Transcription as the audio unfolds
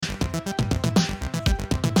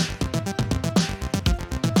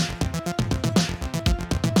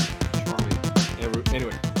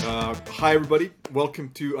Hi, everybody. Welcome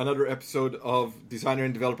to another episode of Designer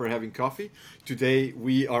and Developer Having Coffee. Today,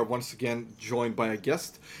 we are once again joined by a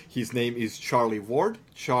guest. His name is Charlie Ward.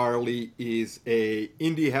 Charlie is a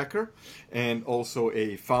indie hacker and also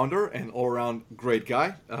a founder and all-around great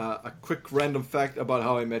guy. A quick random fact about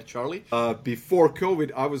how I met Charlie. Before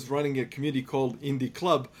COVID, I was running a community called Indie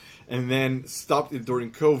Club and then stopped it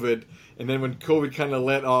during COVID. And then when COVID kind of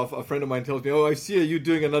let off, a friend of mine tells me, "Oh, I see you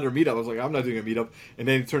doing another meetup." I was like, "I'm not doing a meetup." And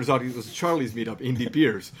then it turns out it was Charlie's meetup, Indie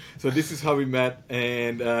Beers. So this is how we met,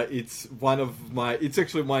 and it's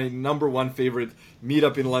actually my number one favorite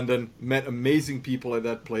meetup in London. Met amazing people at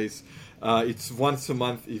that place. It's once a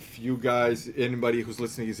month. If you guys, anybody who's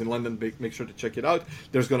listening is in London, make sure to check it out.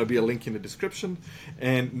 There's going to be a link in the description.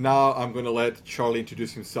 And now I'm going to let Charlie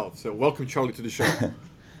introduce himself. So welcome, Charlie, to the show.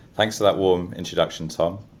 Thanks for that warm introduction,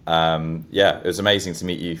 Tom. It was amazing to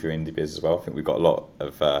meet you through Indie Biz as well. I think we've got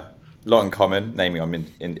a lot in common, namely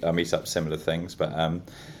I meet up similar things. But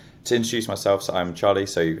to introduce myself, so I'm Charlie.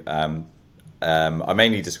 So I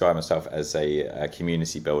mainly describe myself as a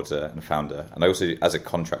community builder and founder, and I also, as a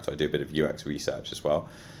contractor, I do a bit of UX research as well.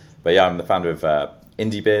 But yeah, I'm the founder of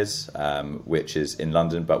Indie Biz, which is in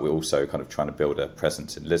London, but we're also kind of trying to build a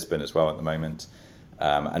presence in Lisbon as well at the moment.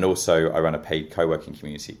 And also I run a paid co-working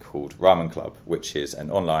community called Ramen Club, which is an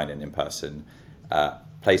online and in-person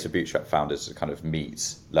place for bootstrap founders to kind of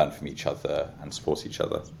meet, learn from each other and support each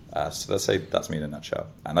other. So let's say that's me in a nutshell.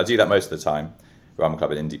 And I do that most of the time, Ramen Club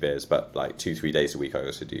and Indie Beers, but like 2-3 days a week I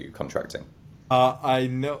also do contracting. I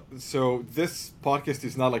know. So this podcast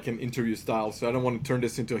is not like an interview style, so I don't want to turn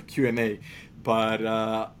this into a Q&A.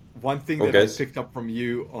 But one thing that I picked up from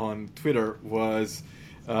you on Twitter was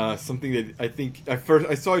something that I think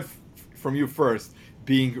I saw it from you first,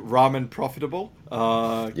 being ramen profitable.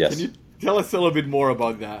 Yes. Can you tell us a little bit more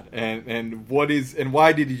about that, and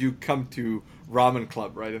why did you come to Ramen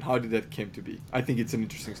Club, right? And how did that came to be? I think it's an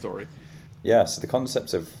interesting story. Yeah, so the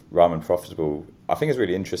concept of ramen profitable, I think is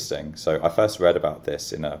really interesting. So I first read about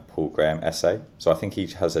this in a Paul Graham essay. So I think he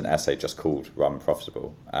has an essay just called Ramen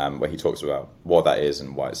Profitable, where he talks about what that is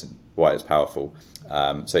and why it's powerful.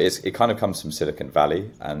 So it kind of comes from Silicon Valley,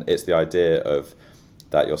 and it's the idea of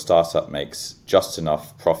that your startup makes just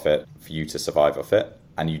enough profit for you to survive off it,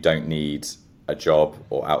 and you don't need a job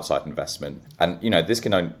or outside investment. And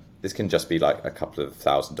this can just be like a couple of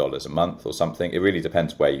 $1,000s a month or something. It really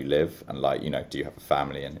depends where you live and do you have a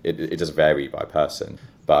family? And it does vary by person.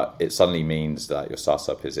 But it suddenly means that your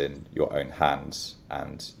startup is in your own hands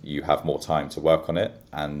and you have more time to work on it,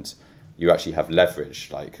 and you actually have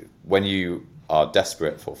leverage. Like when you are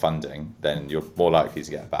desperate for funding, then you're more likely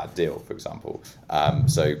to get a bad deal, for example.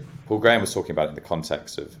 So Paul Graham was talking about it in the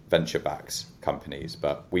context of venture-backed companies,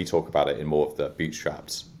 but we talk about it in more of the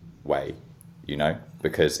bootstrapped way,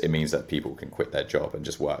 because it means that people can quit their job and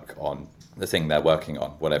just work on the thing they're working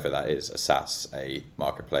on, whatever that is, a SaaS, a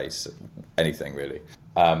marketplace, anything really.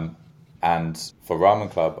 And for Ramen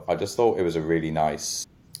Club, I just thought it was a really nice...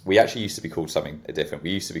 We actually used to be called something different. We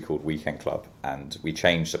used to be called Weekend Club, and we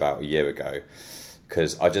changed about a year ago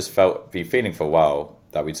because I just been feeling for a while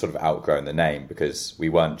that we'd sort of outgrown the name, because we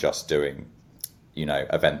weren't just doing,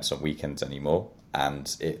 events on weekends anymore.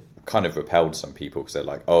 And it kind of repelled some people because they're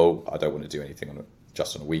like, "Oh, I don't want to do anything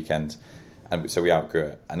just on a weekend." And so we outgrew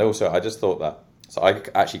it. And also I just thought that, so I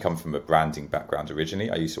actually come from a branding background originally.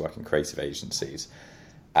 I used to work in creative agencies,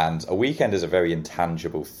 and a weekend is a very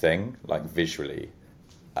intangible thing, like visually.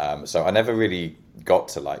 So I never really got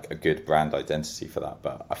to like a good brand identity for that,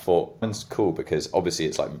 but I thought it's cool because obviously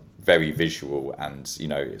it's like very visual and,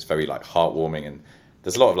 it's very like heartwarming, and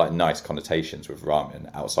there's a lot of like nice connotations with ramen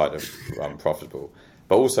outside of Ramen Profitable.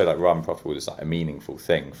 But also like Ramen Profitable is like a meaningful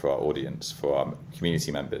thing for our audience, for our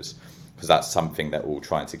community members, because that's something they're all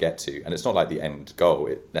trying to get to. And it's not like the end goal,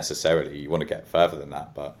 you want to get further than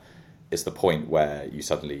that, but it's the point where you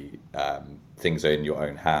suddenly, things are in your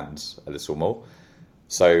own hands a little more.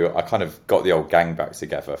 So I kind of got the old gang back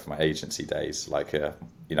together for my agency days, like,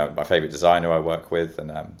 my favorite designer I work with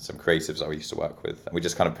and some creatives I used to work with. And we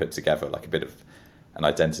just kind of put together like a bit of an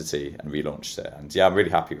identity and relaunched it. And yeah, I'm really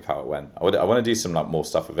happy with how it went. I want to do some like more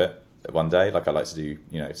stuff with it one day. Like I like to do,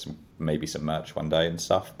 maybe some merch one day and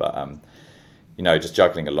stuff. But, just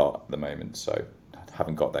juggling a lot at the moment. So I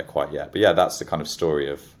haven't got there quite yet. But yeah, that's the kind of story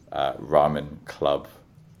of Ramen Club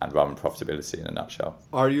and Ramen Profitability in a nutshell.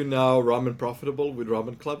 Are you now ramen profitable with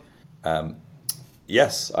Ramen Club?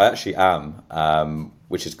 Yes, I actually am,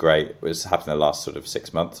 which is great. It's happened in the last sort of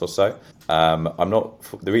 6 months or so.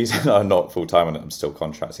 The reason I'm not full-time on it, I'm still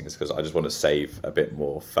contracting, is because I just want to save a bit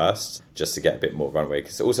more first, just to get a bit more runway.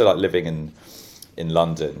 Because also like living in in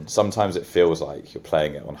London, sometimes it feels like you're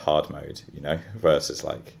playing it on hard mode, versus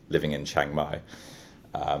like living in Chiang Mai.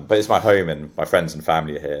 But it's my home and my friends and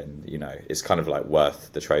family are here, and it's kind of like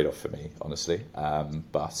worth the trade-off for me, honestly.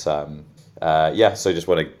 So just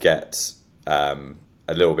want to get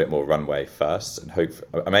a little bit more runway first, and hope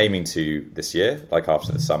I'm aiming to this year, like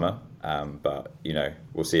after the summer. But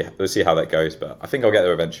we'll see how that goes. But I think I'll get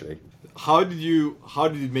there eventually. How did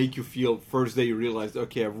it make you feel first day you realized,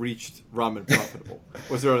 okay, I've reached Ramen Profitable?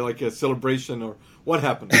 Was there like a celebration, or what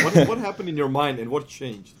happened? What happened in your mind, and what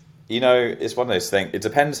changed? It's one of those things. It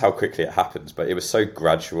depends how quickly it happens, but it was so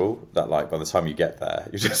gradual that like by the time you get there,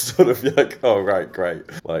 you're just sort of like, oh right, great.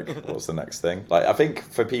 Like, what's the next thing? Like, I think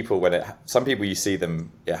for people, some people you see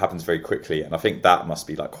them, it happens very quickly, and I think that must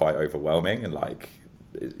be like quite overwhelming, and like,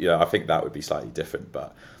 I think that would be slightly different,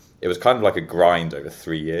 but it was kind of like a grind over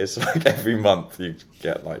 3 years. Like every month you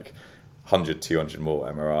get like 100, 200 more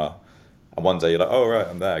MRR. And one day you're like, oh, right,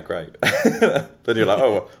 I'm there, great. Then you're like,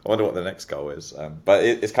 oh, I wonder what the next goal is. But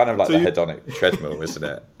it's kind of like hedonic treadmill, isn't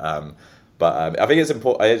it? But I think it's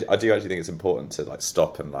important. I do actually think it's important to like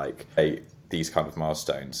stop and like hate these kind of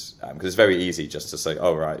milestones, because it's very easy just to say,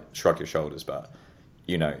 oh, right, shrug your shoulders. But,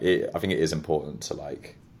 I think it is important to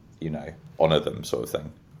like, honor them, sort of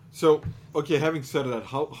thing. So, okay, having said that,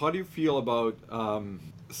 how do you feel about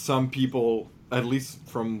some people, at least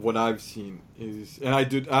from what I've seen,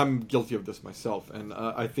 I'm guilty of this myself, and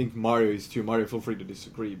I think Mario is too. Mario, feel free to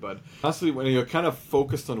disagree, but honestly, when you're kind of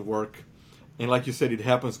focused on work, and like you said, it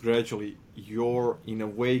happens gradually, you're in a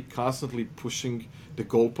way constantly pushing the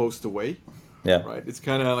goalpost away. Yeah. Right. It's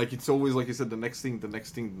kind of like, it's always like you said, the next thing,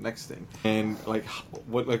 and like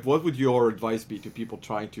what would your advice be to people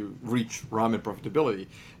trying to reach ramen profitability?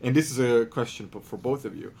 And this is a question for both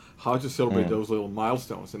of you: how to celebrate those little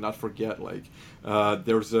milestones and not forget. Like,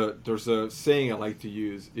 there's a saying I like to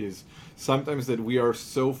use is sometimes that we are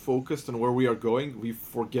so focused on where we are going, we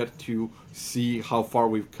forget to see how far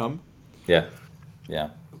we've come. Yeah.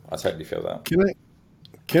 I totally feel that.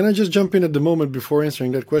 Can I just jump in at the moment before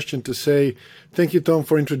answering that question to say thank you, Tom,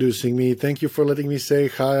 for introducing me. Thank you for letting me say,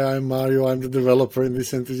 hi, I'm Mario. I'm the developer in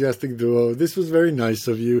this enthusiastic duo. This was very nice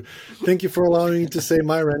of you. Thank you for allowing me to say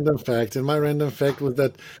my random fact. And my random fact was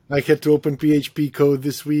that I had to open PHP code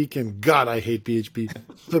this week, and God, I hate PHP.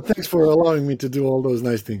 So thanks for allowing me to do all those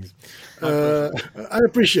nice things. I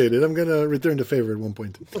appreciate it. I'm going to return the favor at one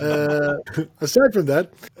point. Aside from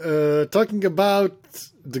that, talking about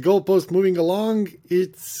the goalpost moving along,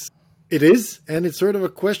 it is, and it's sort of a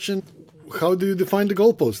question, how do you define the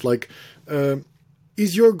goalpost? Like,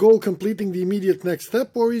 is your goal completing the immediate next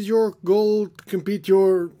step, or is your goal to complete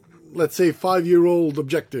your, let's say, 5-year-old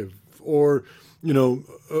objective, or,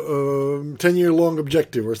 10-year-long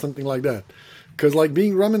objective, or something like that? Because like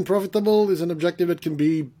being ramen profitable is an objective that can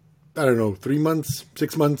be, 3 months,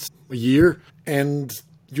 6 months, a year, and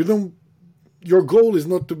your goal is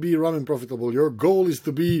not to be ramen profitable. Your goal is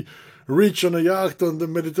to be rich on a yacht on the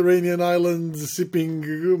Mediterranean islands,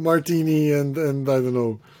 sipping martini and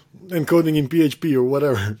coding in PHP or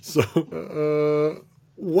whatever. So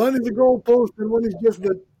one is a goalpost and one is just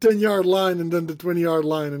the 10-yard line and then the 20-yard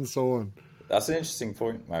line and so on. That's an interesting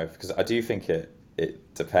point, Mo, because I do think it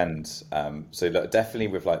depends. So definitely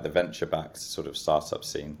with like the venture-backed sort of startup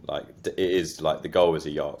scene, like it is like the goal is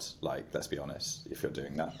a yacht. Like, let's be honest, if you're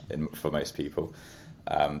doing that for most people.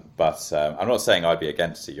 But I'm not saying I'd be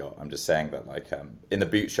against a yacht. I'm just saying that like in the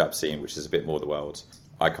bootstrap scene, which is a bit more the world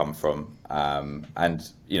I come from, and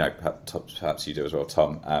perhaps you do as well,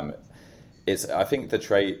 Tom. I think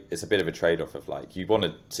it's a bit of a trade-off of like you want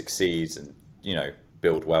to succeed and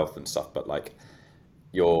build wealth and stuff, but like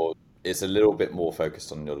it's a little bit more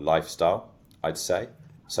focused on your lifestyle, I'd say.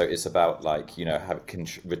 So it's about like,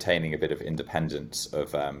 retaining a bit of independence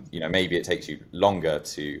of, maybe it takes you longer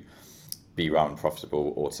to be ramen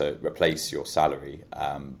profitable or to replace your salary,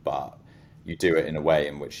 but you do it in a way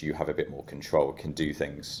in which you have a bit more control, can do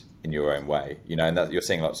things in your own way, and that you're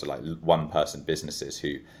seeing lots of like one-person businesses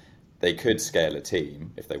who they could scale a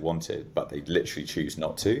team if they wanted, but they literally choose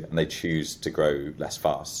not to, and they choose to grow less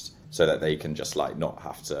fast, so that they can just like not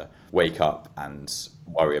have to wake up and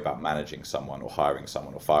worry about managing someone or hiring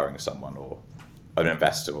someone or firing someone or an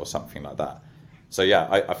investor or something like that. So yeah,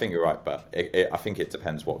 I think you're right, but I think it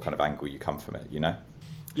depends what kind of angle you come from it,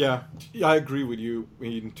 Yeah, I agree with you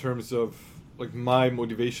in terms of like my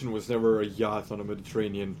motivation was never a yacht on a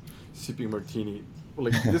Mediterranean sipping martini.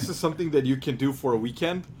 Like this is something that you can do for a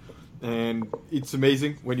weekend, and it's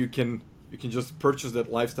amazing when you can just purchase that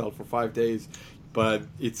lifestyle for 5 days. But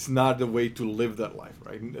it's not the way to live that life,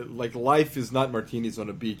 right? Like life is not martinis on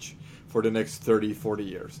a beach for the next 30, 40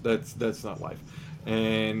 years. That's not life.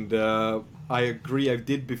 And I agree. I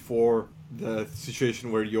did before the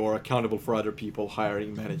situation where you're accountable for other people,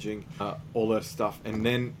 hiring, managing, all that stuff, and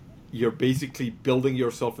then you're basically building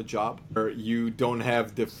yourself a job where you don't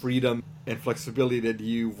have the freedom and flexibility that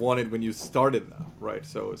you wanted when you started now, right?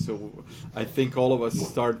 So I think all of us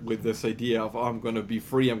start with this idea of, oh, I'm going to be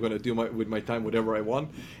free, I'm going to do with my time whatever I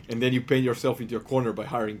want, and then you paint yourself into a corner by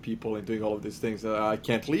hiring people and doing all of these things. I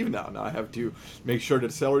can't leave now I have to make sure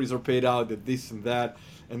that salaries are paid out, that this and that,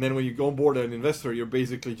 and then when you go on board an investor, you're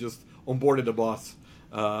basically just onboarded a boss.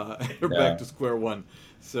 You're back to square one.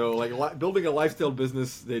 So, like building a lifestyle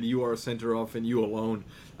business that you are a center of and you alone,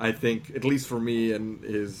 I think, at least for me, and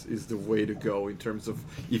is the way to go in terms of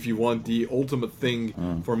if you want the ultimate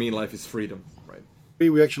thing for me in life is freedom, right?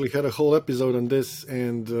 We actually had a whole episode on this,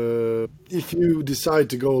 and if you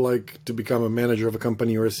decide to go to become a manager of a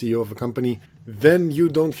company or a CEO of a company, then you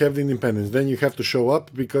don't have the independence. Then you have to show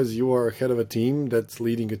up because you are head of a team that's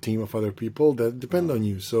leading a team of other people that depend on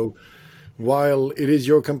you. So while it is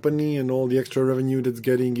your company and all the extra revenue that's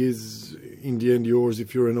getting is in the end yours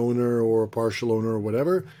if you're an owner or a partial owner or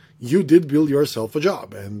whatever, you did build yourself a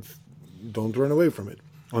job and don't run away from it.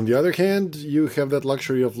 On the other hand, you have that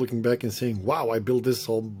luxury of looking back and saying, wow, I built this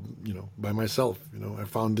all, by myself. I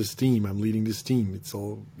found this team. I'm leading this team.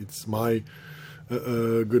 It's my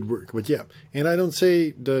good work. But yeah, and I don't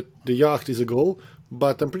say that the yacht is a goal,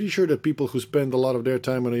 but I'm pretty sure that people who spend a lot of their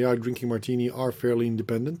time on a yacht drinking martini are fairly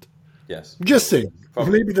independent. Yes. Just saying.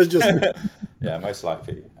 Probably. Maybe that's just me. Yeah, most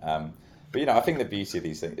likely. But I think the beauty of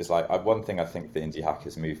these things is one thing I think the indie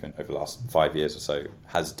hackers movement over the last 5 years or so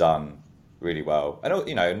has done really well.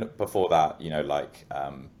 And before that,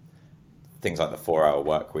 things like the 4-hour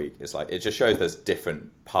work week is it just shows there's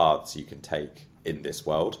different paths you can take in this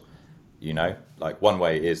world. One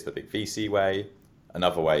way is the big VC way.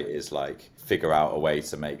 Another way is figure out a way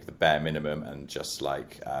to make the bare minimum and just live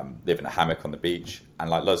in a hammock on the beach.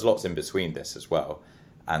 And there's lots in between this as well.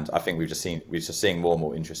 And I think we're just seeing more and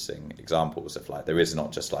more interesting examples of there is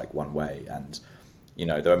not just one way. And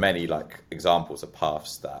there are many examples of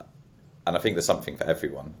paths that, and I think there's something for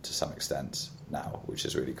everyone to some extent now, which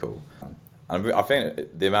is really cool. And I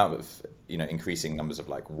think the amount of increasing numbers of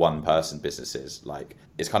one person businesses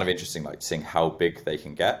it's kind of interesting seeing how big they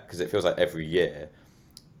can get, because it feels like every year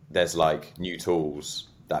there's new tools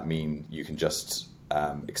that mean you can just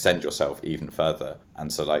extend yourself even further.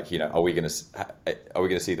 And so are we going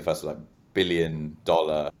to see the first $1 billion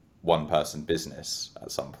one person business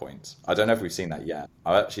at some point? I don't know if we've seen that yet.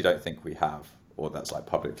 I actually don't think we have, or that's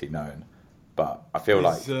publicly known. But I feel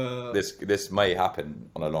this may happen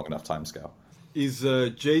on a long enough timescale. Is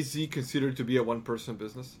Jay-Z considered to be a one-person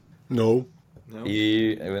business? No.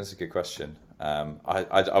 That's a good question.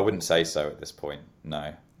 I wouldn't say so at this point.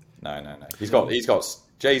 No.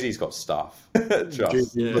 Jay-Z's got stuff.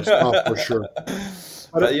 Jay-Z's got stuff for sure.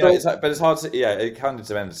 But it's hard to. Yeah, it kind of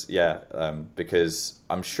depends. Yeah, because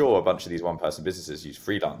I'm sure a bunch of these one-person businesses use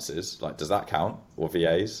freelancers. Does that count, or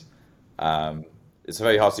VAs? It's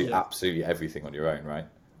very hard to do absolutely everything on your own, right?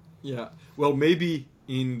 Yeah. Well, maybe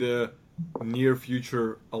in the near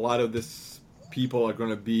future, a lot of this people are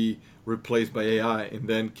going to be replaced by AI. In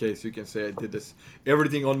that case, you can say I did this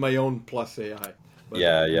everything on my own plus AI. But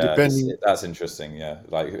yeah. That's interesting. Yeah,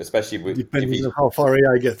 especially depending on how far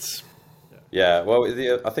AI gets. Yeah, well,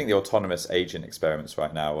 I think the autonomous agent experiments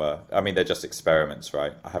right now, they're just experiments,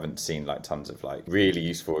 right? I haven't seen tons of really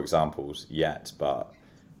useful examples yet, but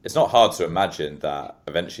it's not hard to imagine that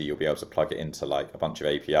eventually you'll be able to plug it into a bunch of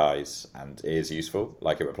APIs and it is useful.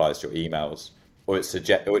 It replies to your emails, or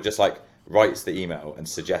it just writes the email and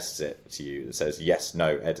suggests it to you. It says yes,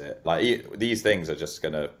 no, edit. These things are just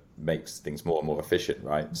going to make things more and more efficient,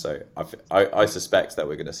 right? So I suspect that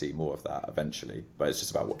we're going to see more of that eventually, but it's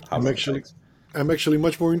just about how long it takes. I'm actually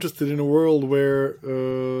much more interested in a world where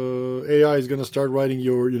AI is going to start writing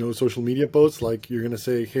your, social media posts. You're going to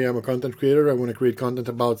say, hey, I'm a content creator. I want to create content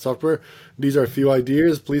about software. These are a few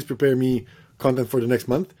ideas. Please prepare me content for the next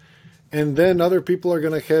month. And then other people are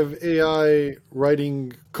going to have AI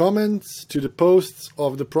writing comments to the posts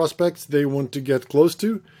of the prospects they want to get close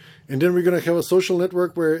to. And then we're going to have a social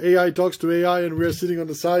network where AI talks to AI and we're sitting on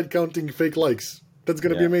the side counting fake likes. That's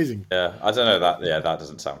going to be amazing. Yeah, I don't know that. Yeah, that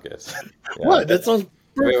doesn't sound good. Yeah. What? That sounds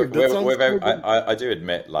perfect. I do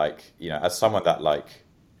admit, as someone that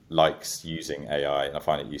likes using AI and I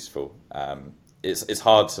find it useful, it's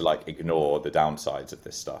hard to ignore the downsides of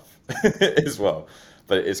this stuff as well.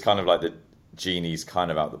 But it's kind of the genie's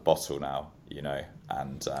kind of out the bottle now,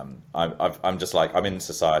 And I'm just I'm in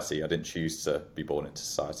society. I didn't choose to be born into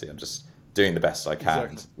society. I'm just doing the best I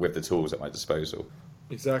can with the tools at my disposal.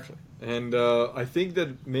 Exactly. And I think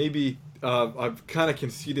that maybe I kind of can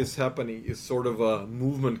see this happening is sort of a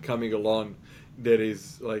movement coming along that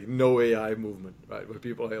is like no AI movement, right? Where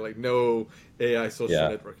people are like no AI social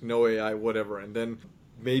network, no AI whatever, and then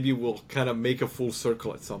maybe we'll kind of make a full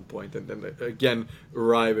circle at some point, and then again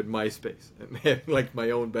arrive at MySpace and have like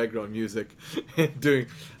my own background music and doing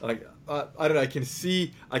like I don't know.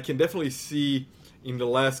 I can definitely see in the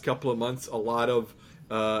last couple of months a lot of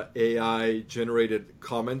AI generated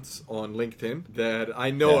comments on LinkedIn that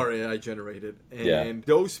I know are AI generated, and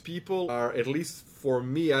those people are, at least for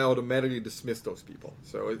me, I automatically dismiss those people.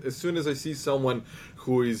 So as soon as I see someone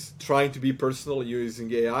who is trying to be personal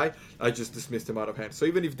using AI, I just dismiss them out of hand. So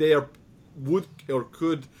even if they would or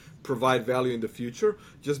could provide value in the future,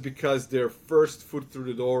 just because their first foot through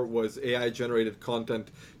the door was AI generated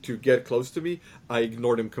content to get close to me, I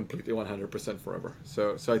ignore them completely 100% forever.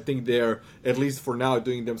 So I think they're, at least for now,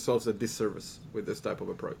 doing themselves a disservice with this type of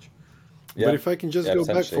approach. But if I can just go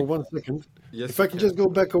back for 1 second, yes, if I can just go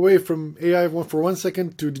back away from AI for 1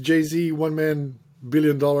 second to the Jay-Z one-man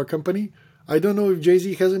billion-dollar company. I don't know if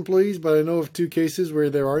Jay-Z has employees, but I know of 2 cases where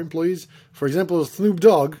there are employees. For example, Snoop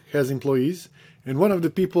Dogg has employees, and one of the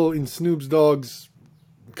people in Snoop Dogg's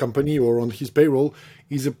company or on his payroll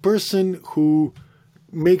is a person who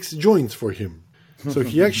makes joints for him. So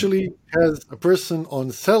he actually has a person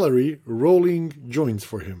on salary rolling joints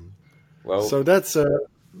for him. Well, so that's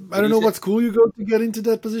I don't know what school you go to get into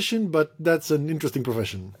that position, but that's an interesting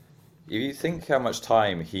profession. You think how much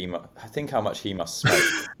time how much he must smoke,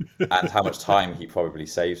 and how much time he probably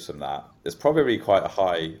saves from that. There's probably quite a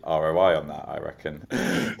high ROI on that, I reckon.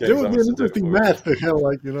 There would be an interesting math to hell,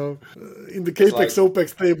 like, in the CAPEX,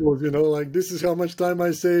 OPEX tables, like this is how much time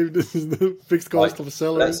I saved, this is the fixed cost of a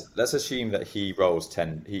salary. Let's assume that he rolls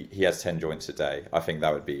 10, he has 10 joints a day. I think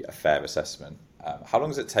that would be a fair assessment. How long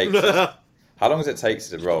does it take? How long does it take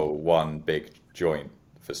to roll one big joint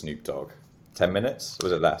for Snoop Dogg? 10 minutes? Or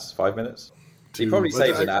was it less? 5 minutes? He probably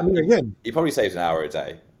saves an hour. He probably saves an hour a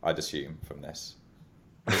day, I'd assume, from this.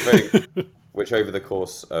 Which over the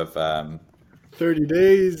course of 30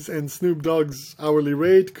 days and Snoop Dogg's hourly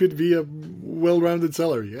rate could be a well-rounded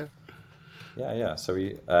salary, Yeah. So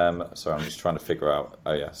sorry, I'm just trying to figure out.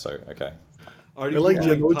 Oh yeah, so okay. Are you like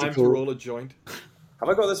time to roll a joint? Have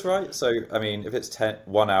I got this right? So I mean, if it's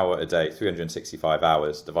 1 hour a day, 365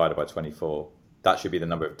 hours divided by 24. That should be the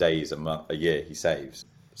number of days a year he saves.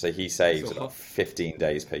 So he saves about 15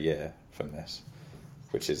 days per year from this,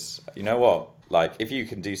 which is, you know what? Like, if you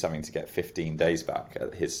can do something to get 15 days back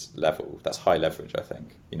at his level, that's high leverage, I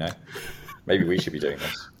think. Maybe we should be doing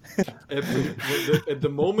this. At the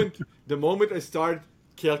moment I start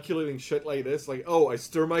calculating shit like this, like, I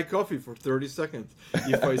stir my coffee for 30 seconds.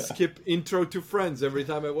 If I skip intro to Friends every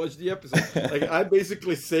time I watch the episode, like, I'm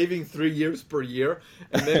basically saving 3 years per year.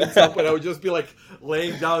 And then at some point I would just be like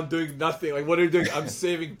laying down doing nothing. Like, what are you doing? I'm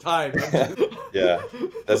saving time. Yeah,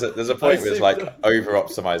 there's a point where it's like over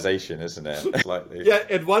optimization, isn't it? Slightly. Yeah,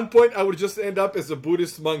 at one point I would just end up as a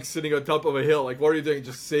Buddhist monk sitting on top of a hill. Like, what are you doing?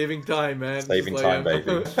 Just saving time, man. Saving time,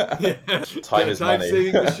 baby. Time is money.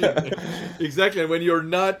 Saving machine. Exactly. And when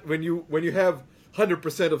you have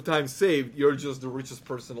 100% of time saved, you're just the richest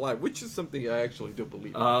person alive, which is something I actually do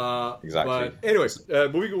believe. Exactly. But anyways,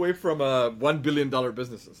 moving away from $1 billion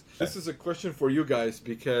businesses. This is a question for you guys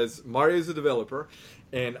because Mario is a developer,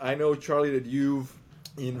 and I know, Charlie, that you've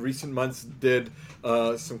in recent months did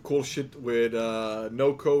some cool shit with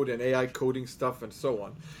no code and AI coding stuff and so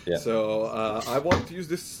on. Yeah. So I want to use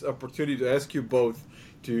this opportunity to ask you both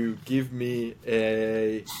to give me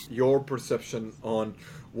your perception on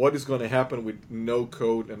what is going to happen with no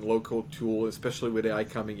code and low code tool, especially with AI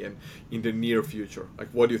coming in the near future. Like,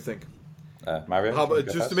 what do you think? Mario,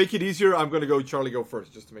 just to make it easier, I'm going to go Charlie go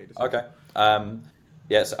first, just to make it easier. Okay.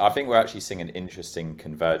 Yes, I think we're actually seeing an interesting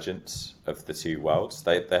convergence of the two worlds.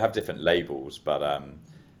 They have different labels, but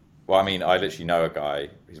well, I mean, I literally know a guy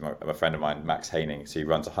who's a friend of mine, Max Haining. So he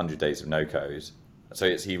runs 100 Days of No Code.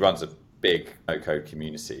 So he runs a big no code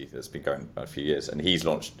community that's been going a few years, and he's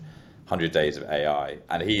launched 100 Days of AI,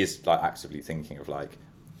 and he is like actively thinking of like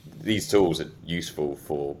these tools are useful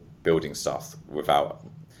for building stuff without.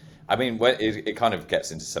 I mean, it kind of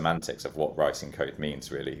gets into semantics of what writing code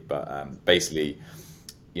means, really, but basically,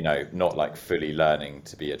 not like fully learning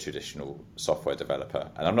to be a traditional software developer.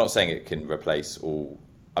 And I'm not saying it can replace all.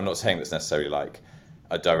 I'm not saying that's necessarily like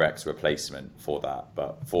a direct replacement for that,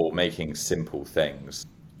 but for making simple things,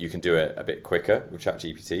 you can do it a bit quicker with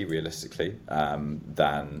ChatGPT, realistically,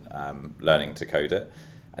 than learning to code it.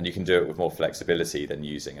 And you can do it with more flexibility than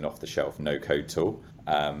using an off-the-shelf no-code tool.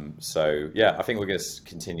 So, yeah, I think we're going to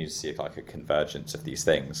continue to see like a convergence of these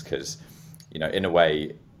things because, in a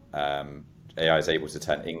way, AI is able to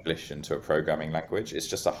turn English into a programming language. It's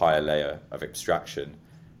just a higher layer of abstraction.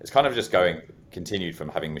 It's kind of just going continued from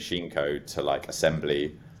having machine code to like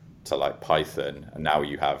assembly to like Python, and now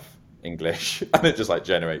you have English, and it just like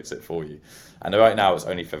generates it for you. And right now it's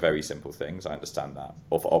only for very simple things. I understand that,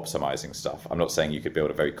 or for optimizing stuff. I'm not saying you could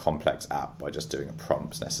build a very complex app by just doing a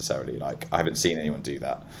prompt necessarily. Like I haven't seen anyone do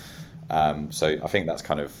that. So I think that's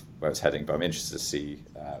kind of where it's heading. But I'm interested to see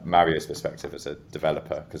Mario's perspective as a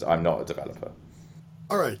developer, because I'm not a developer.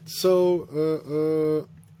 All right. So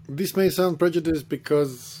this may sound prejudiced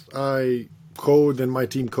because I code and my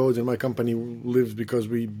team codes and my company lives because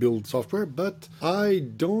we build software, but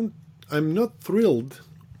I'm not thrilled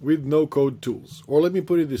with no-code tools. Or let me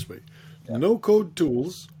put it this way. Yeah. No-code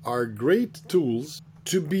tools are great tools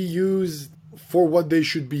to be used for what they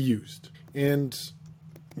should be used. And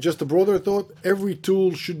just a broader thought, every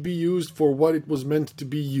tool should be used for what it was meant to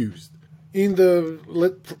be used.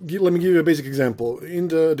 Let me give you a basic example. In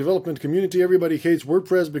the development community, everybody hates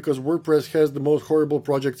WordPress because WordPress has the most horrible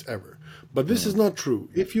projects ever. But this is not true.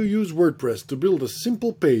 If you use WordPress to build a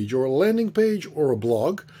simple page or a landing page or a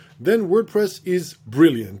blog, then WordPress is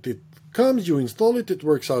brilliant. It comes, you install it, it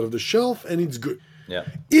works out of the shelf, and it's good. Yeah.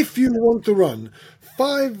 If you want to run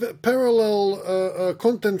 5 parallel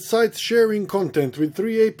content sites sharing content with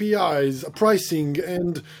 3 APIs, pricing,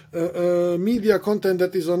 and media content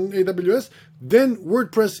that is on AWS, then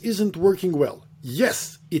WordPress isn't working well.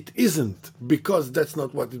 Yes, it isn't, because that's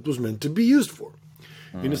not what it was meant to be used for.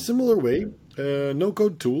 In a similar way,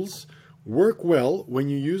 no-code tools work well when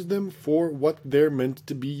you use them for what they're meant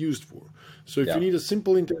to be used for. So if you need a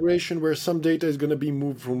simple integration where some data is going to be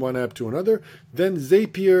moved from one app to another, then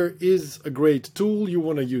Zapier is a great tool. You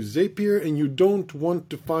want to use Zapier, and you don't want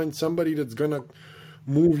to find somebody that's going to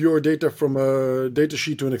move your data from a data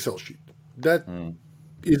sheet to an Excel sheet. That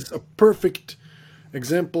is a perfect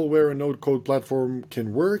example where a no-code platform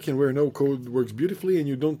can work and where no-code works beautifully, and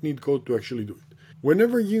you don't need code to actually do it.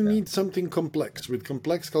 Whenever you need something complex with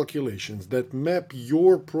complex calculations that map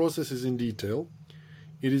your processes in detail,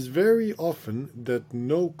 it is very often that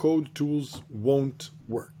no-code tools won't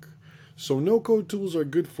work. So no-code tools are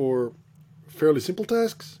good for fairly simple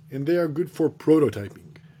tasks, and they are good for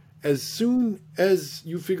prototyping. As soon as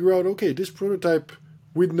you figure out, okay, this prototype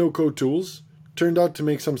with no-code tools turned out to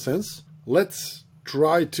make some sense, let's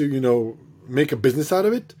try to, make a business out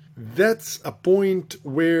of it. That's a point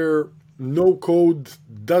where no code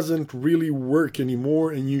doesn't really work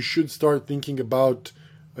anymore, and you should start thinking about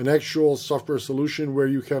an actual software solution where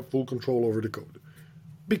you have full control over the code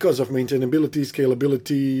because of maintainability,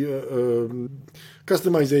 scalability,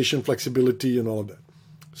 customization, flexibility, and all of that.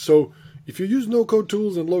 So if you use no-code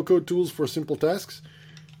tools and low-code tools for simple tasks,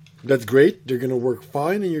 that's great. They're going to work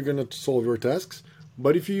fine, and you're going to solve your tasks.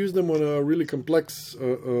 But if you use them on a really complex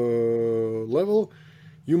level,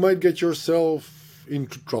 you might get yourself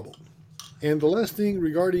into trouble. And the last thing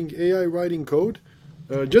regarding AI writing code,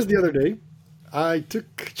 just the other day, I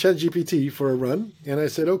took ChatGPT for a run, and I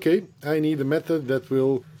said, okay, I need a method that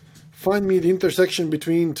will find me the intersection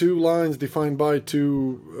between 2 lines defined by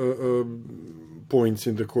 2 points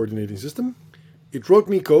in the coordinating system. It wrote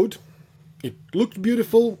me code. It looked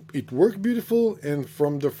beautiful. It worked beautiful. And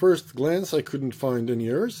from the first glance, I couldn't find any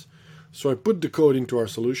errors. So I put the code into our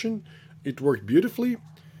solution. It worked beautifully.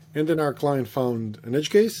 And then our client found an edge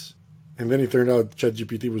case. And then it turned out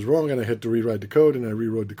ChatGPT was wrong, and I had to rewrite the code, and I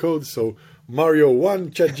rewrote the code. So Mario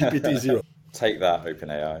 1, ChatGPT 0. Take that,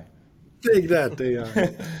 OpenAI. Take that,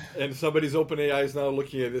 AI. And somebody's OpenAI is now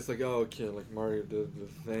looking at this like, oh, okay, like Mario did the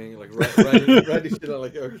thing, like writing shit out,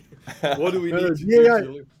 like, okay, what do we need to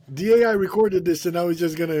do? The AI recorded this, and now it's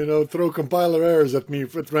just gonna, throw compiler errors at me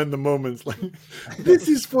at random moments. Like, this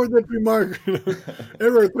is for that remark,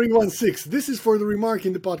 error 316. This is for the remark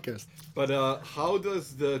in the podcast. But how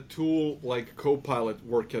does the tool like Copilot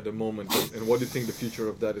work at the moment, and what do you think the future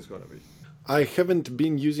of that is going to be? I haven't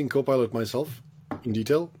been using Copilot myself in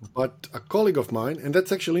detail, but a colleague of mine, and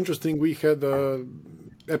that's actually interesting. We had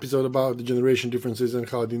an episode about the generation differences and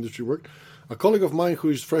how the industry worked. A colleague of mine who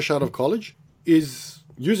is fresh out of college is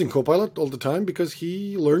using Copilot all the time because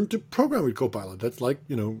he learned to program with Copilot. That's like,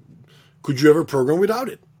 could you ever program without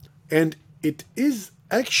it? And it is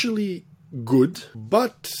actually good,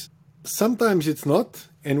 but sometimes it's not.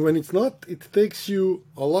 And when it's not, it takes you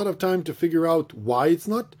a lot of time to figure out why it's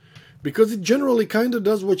not, because it generally kind of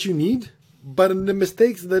does what you need. But the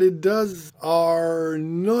mistakes that it does are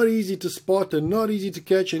not easy to spot and not easy to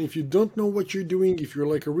catch. And if you don't know what you're doing, if you're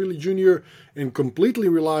like a really junior and completely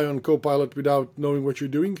rely on Copilot without knowing what you're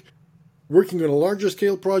doing, working on a larger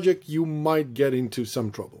scale project, you might get into some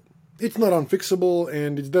trouble. It's not unfixable,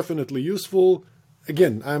 and it's definitely useful.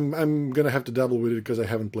 again, I'm gonna have to dabble with it because I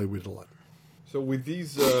haven't played with it a lot. So with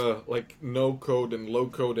these like no code and low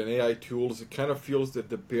code and AI tools, it kind of feels that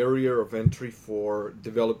the barrier of entry for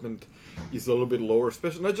development is a little bit lower,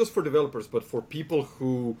 especially not just for developers, but for people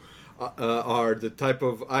who are the type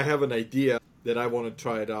of, I have an idea that I want to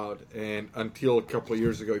try it out. And until a couple of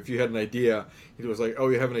years ago, if you had an idea, it was like, oh,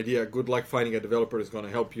 you have an idea. Good luck finding a developer who's going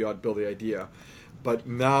to help you out build the idea. But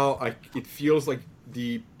now it feels like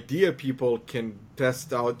the idea people can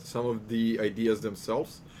test out some of the ideas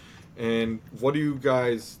themselves. And what do you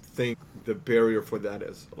guys think the barrier for that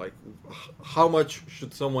is? Like, how much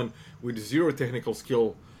should someone with zero technical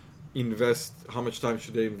skill invest? How much time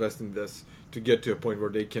should they invest in this to get to a point where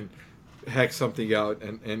they can hack something out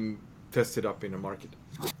and test it up in a market?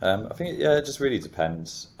 I think, it just really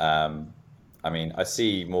depends. I mean, I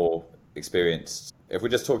see more experienced, if we're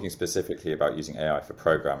just talking specifically about using AI for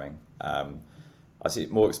programming, I see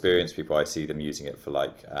more experienced people, I see them using it for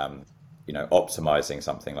like, optimizing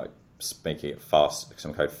something like making it fast,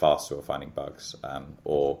 some code faster or finding bugs.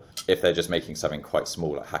 Or if they're just making something quite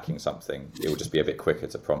small, like hacking something, it will just be a bit quicker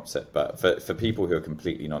to prompt it. But for people who are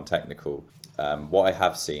completely non-technical, what I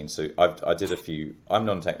have seen, so I'm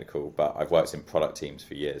non-technical, but I've worked in product teams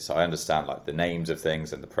for years. So I understand like the names of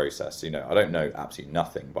things and the process. I don't know absolutely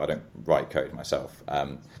nothing, but I don't write code myself.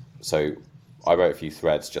 So I wrote a few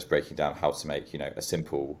threads just breaking down how to make, a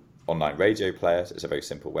simple online radio player. It's a very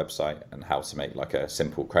simple website, and how to make like a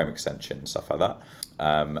simple Chrome extension, stuff like that.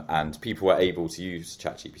 And people were able to use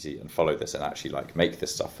ChatGPT and follow this and actually like make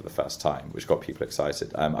this stuff for the first time, which got people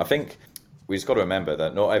excited. I think we just got to remember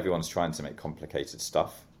that not everyone's trying to make complicated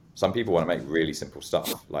stuff. Some people want to make really simple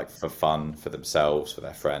stuff, like for fun, for themselves, for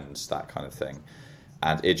their friends, that kind of thing.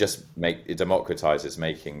 And it democratizes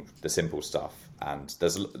making the simple stuff. And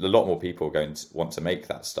there's a lot more people going to want to make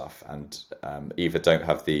that stuff, and either don't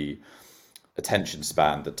have the attention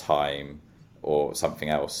span, the time, or something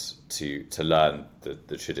else to learn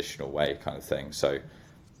the traditional way, kind of thing. So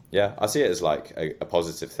yeah, I see it as like a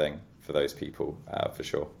positive thing for those people, for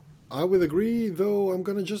sure. I would agree, though I'm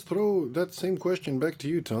going to just throw that same question back to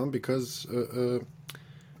you, Tom, because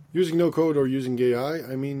using no code or using AI,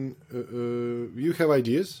 I mean, you have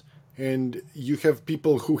ideas, and you have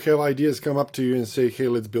people who have ideas come up to you and say, hey,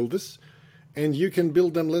 let's build this. And you can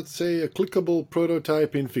build them, let's say, a clickable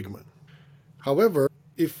prototype in Figma. However,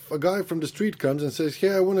 if a guy from the street comes and says,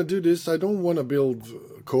 hey, I want to do this, I don't want to build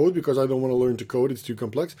code because I don't want to learn to code, it's too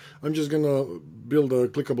complex. I'm just going to build a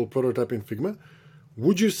clickable prototype in Figma.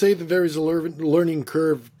 Would you say that there is a learning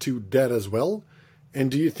curve to that as well? And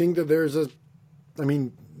do you think that there's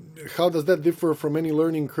how does that differ from any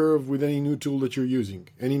learning curve with any new tool that you're using?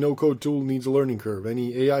 Any no-code tool needs a learning curve.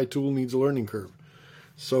 Any AI tool needs a learning curve.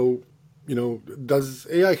 So, does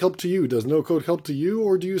AI help to you? Does no-code help to you?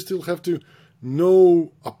 Or do you still have to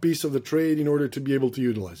know a piece of the trade in order to be able to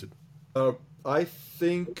utilize it? I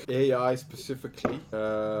think AI specifically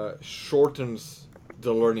shortens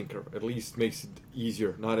the learning curve, at least makes it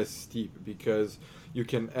easier, not as steep, because you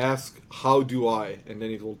can ask, how do I? And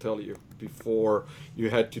then it will tell you, before you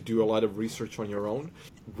had to do a lot of research on your own.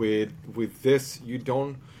 With this, you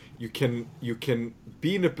can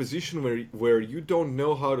be in a position where you don't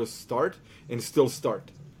know how to start and still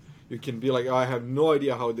start. You can be like, I have no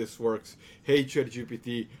idea how this works. Hey,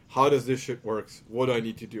 ChatGPT, how does this shit works? What do I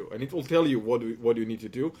need to do? And it will tell you what do you need to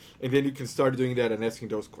do. And then you can start doing that and asking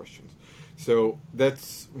those questions. So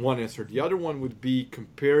that's one answer. The other one would be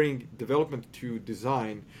comparing development to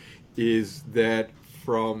design, is that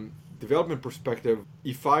from development perspective,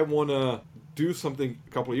 if I want to do something a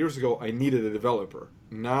couple of years ago, I needed a developer.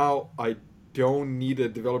 Now I don't need a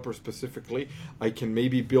developer specifically. I can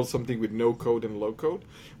maybe build something with no code and low code.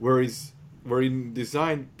 Whereas in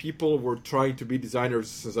design, people were trying to be designers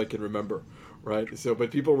since I can remember, right? So, but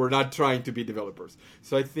people were not trying to be developers.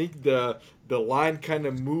 So I think the line kind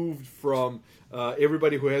of moved from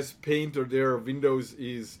everybody who has Paint or their Windows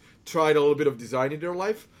is tried a little bit of design in their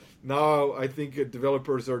life. Now I think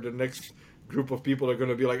developers are the next group of people that are going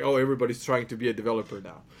to be like, oh, everybody's trying to be a developer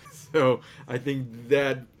now. So I think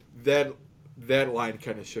that line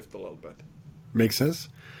kind of shift a little bit. Makes sense.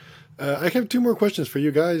 I have two more questions for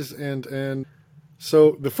you guys, and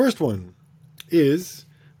so the first one is,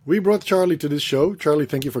 we brought Charlie to this show. Charlie,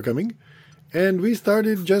 thank you for coming. And we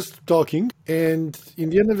started just talking, and in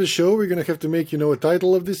the end of the show, we're going to have to make, a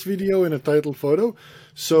title of this video and a title photo.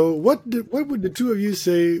 So what would the two of you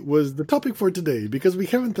say was the topic for today? Because we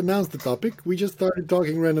haven't announced the topic. We just started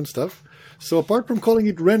talking random stuff. So apart from calling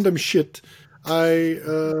it random shit, I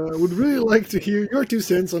would really like to hear your 2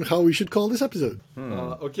 cents on how we should call this episode.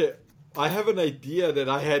 Okay. I have an idea that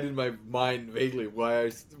I had in my mind vaguely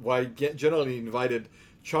why I generally invited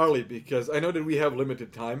Charlie, because I know that we have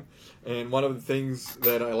limited time, and one of the things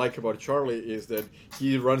that I like about Charlie is that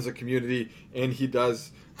he runs a community and he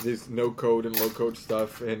does this no code and low code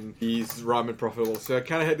stuff, and he's ramen profitable. So I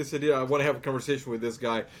kind of had this idea. I want to have a conversation with this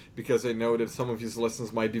guy because I know that some of his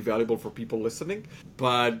lessons might be valuable for people listening,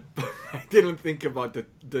 but I didn't think about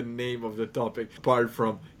the name of the topic apart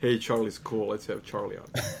from, hey, Charlie's cool, let's have Charlie on.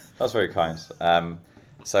 That's very kind.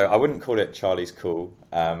 So I wouldn't call it Charlie's Cool,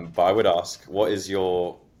 but I would ask, what's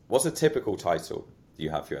a typical title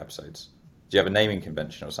you have for your episodes? Do you have a naming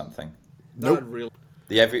convention or something? Not really.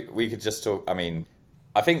 We could just talk. I mean,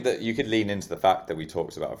 I think that you could lean into the fact that we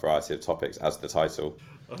talked about a variety of topics as the title.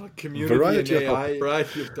 Community Variety and of AI,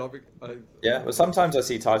 variety of topic. Yeah, but sometimes I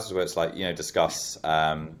see titles where it's like, discuss,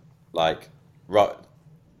 like, like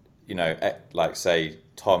say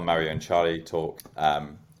Tom, Mario, and Charlie talk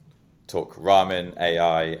ramen,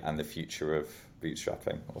 AI, and the future of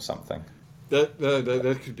bootstrapping or something.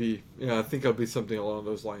 That could be. Yeah, I think it'll be something along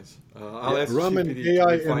those lines. I'll ask Ramen, GPT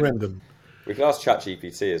AI, to find and random. We could ask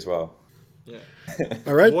ChatGPT as well. Yeah.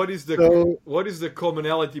 All right. What is the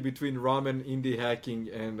commonality between ramen, indie hacking,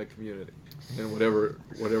 and the community, and whatever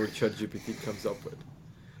ChatGPT comes up with?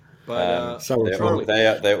 But Charlie,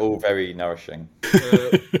 they're all very nourishing.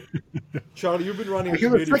 Charlie, you've been running. I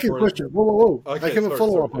have a second question. Whoa. Okay, I have a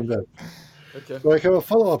follow-up on that. Okay. So I have a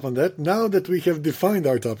follow-up on that. Now that we have defined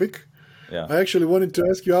our topic, Yeah. I actually wanted to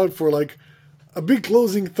ask you out for like a big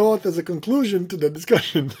closing thought as a conclusion to the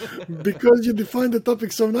discussion. Because you defined the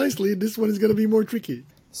topic so nicely, this one is going to be more tricky.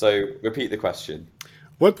 So repeat the question.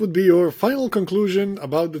 What would be your final conclusion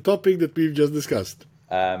about the topic that we've just discussed?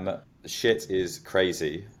 Shit is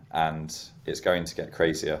crazy, and it's going to get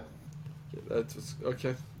crazier. That's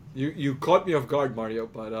okay. You caught me off guard, Mario.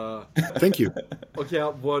 But Thank you. okay,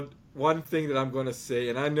 one thing that I'm going to say,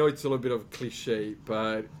 and I know it's a little bit of a cliche,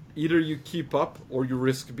 but either you keep up or you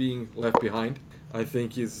risk being left behind, I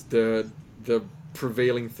think is the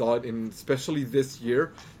prevailing thought. And especially this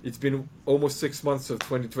year, it's been almost 6 months of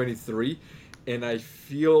 2023, and I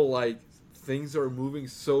feel like things are moving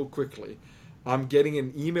so quickly. I'm getting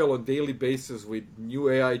an email on a daily basis with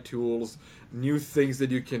new AI tools, new things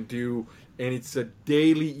that you can do, and it's a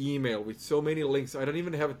daily email with so many links. I don't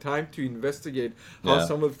even have time to investigate how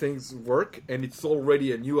some of the things work, and it's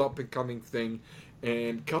already a new up-and-coming thing.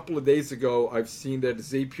 And a couple of days ago, I've seen that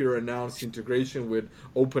Zapier announced integration with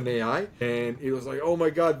OpenAI, and it was like, oh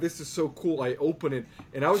my god, this is so cool. I open it,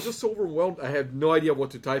 and I was just so overwhelmed. I had no idea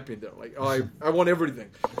what to type in there. Like, oh, I want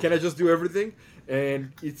everything. Can I just do everything?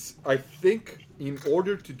 And I think in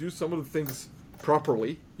order to do some of the things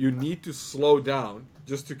properly, you need to slow down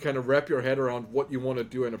just to kind of wrap your head around what you want to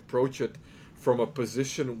do and approach it from a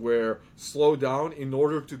position where slow down in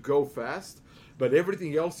order to go fast. But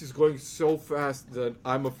everything else is going so fast that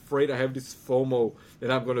I'm afraid I have this FOMO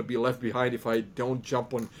that I'm going to be left behind if I don't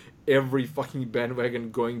jump on every fucking bandwagon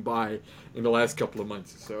going by in the last couple of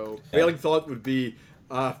months. So, failing thought would be,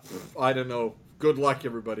 I don't know. Good luck,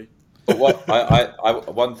 everybody.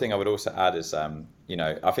 But one thing I would also add is,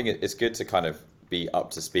 I think it's good to kind of be up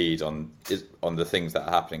to speed on the things that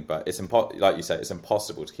are happening, but like you said, it's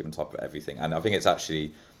impossible to keep on top of everything, and I think it's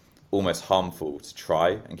actually almost harmful to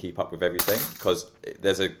try and keep up with everything because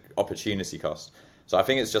there's an opportunity cost. So I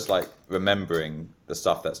think it's just like remembering the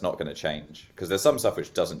stuff that's not going to change, because there's some stuff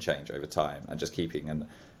which doesn't change over time, and just keeping an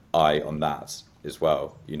eye on that as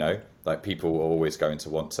well. Like people are always going to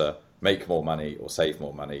want to make more money or save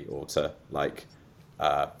more money or to like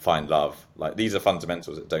find love. Like these are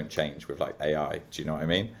fundamentals that don't change with like AI. Do you know what I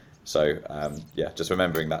mean? So just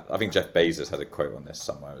remembering that. I think Jeff Bezos had a quote on this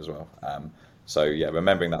somewhere as well. So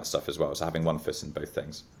remembering that stuff as well. So having one foot in both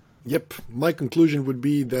things. Yep. My conclusion would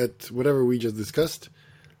be that whatever we just discussed,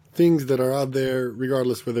 things that are out there,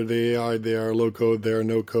 regardless whether they are AI, they are low code, they are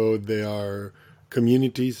no code, they are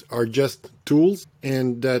communities, are just tools,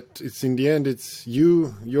 and that it's in the end, it's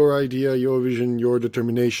you, your idea, your vision, your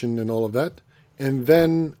determination, and all of that. And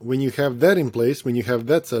then when you have that in place, when you have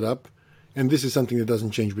that set up, and this is something that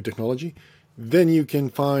doesn't change with technology, then you can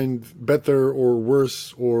find better or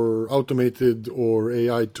worse or automated or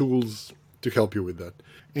AI tools to help you with that.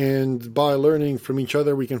 And by learning from each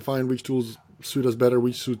other, we can find which tools suit us better,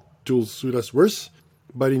 which tools suit us worse.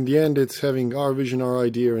 But in the end, it's having our vision, our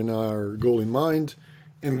idea, and our goal in mind,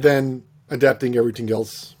 and then adapting everything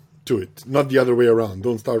else to it. Not the other way around.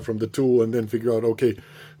 Don't start from the tool and then figure out, okay,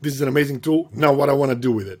 this is an amazing tool. Now what I want to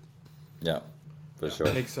do with it. Yeah, for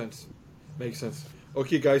sure. Makes sense.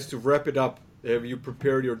 Okay, guys, to wrap it up, have you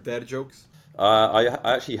prepared your dad jokes? I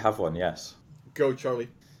actually have one, yes. Go, Charlie.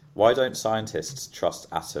 Why don't scientists trust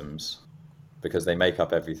atoms? Because they make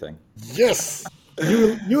up everything. Yes!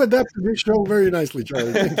 You adapted this show very nicely,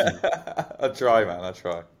 Charlie. Thank you. I try, man. I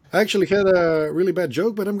try. I actually had a really bad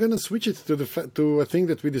joke, but I'm going to switch it to a thing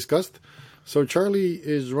that we discussed. So Charlie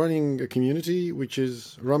is running a community which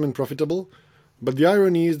is ramen profitable, but the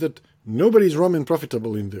irony is that nobody's ramen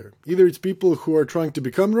profitable in there. Either it's people who are trying to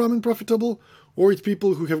become ramen profitable, or it's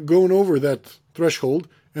people who have gone over that threshold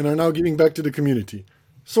and are now giving back to the community.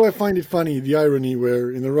 So I find it funny, the irony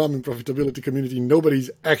where in the ramen profitability community,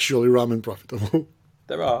 nobody's actually ramen profitable.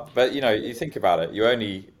 There are, but you think about it.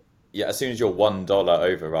 As soon as you're $1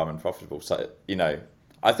 over ramen profitable, so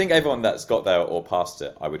I think everyone that's got there or past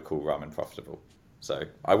it, I would call ramen profitable. So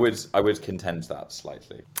I would contend that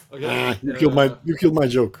slightly. Okay. You killed my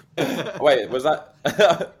joke. Wait, was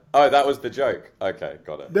that? Oh, that was the joke. Okay,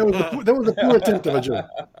 got it. That was a poor attempt of a joke.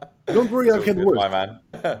 Don't worry, I've had Good, worse. my man.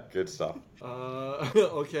 Good stuff.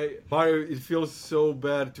 Okay, Mario, it feels so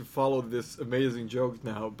bad to follow this amazing joke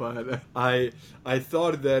now, but I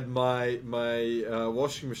thought that my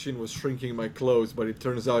washing machine was shrinking my clothes, but it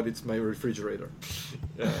turns out it's my refrigerator.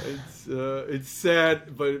 Yeah, it's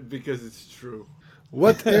sad, but because it's true.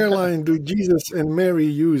 What airline do Jesus and Mary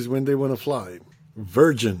use when they want to fly?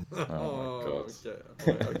 Virgin. Oh my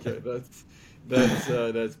God. Okay,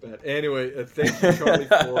 that's bad. Anyway, thank you, Charlie,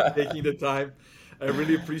 for taking the time. I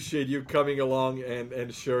really appreciate you coming along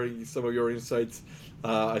and sharing some of your insights.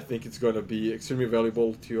 I think it's going to be extremely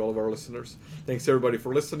valuable to all of our listeners. Thanks, everybody,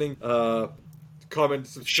 for listening. Comment,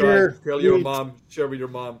 subscribe, Share, tell your mom, share with your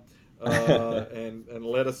mom, and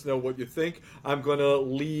let us know what you think. I'm going to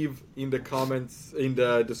leave in the comments, in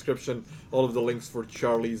the description, all of the links for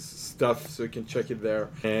Charlie's stuff so you can check it there.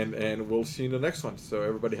 And we'll see you in the next one. So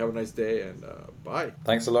everybody have a nice day and bye.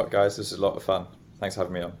 Thanks a lot, guys. This is a lot of fun. Thanks for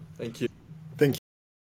having me on. Thank you.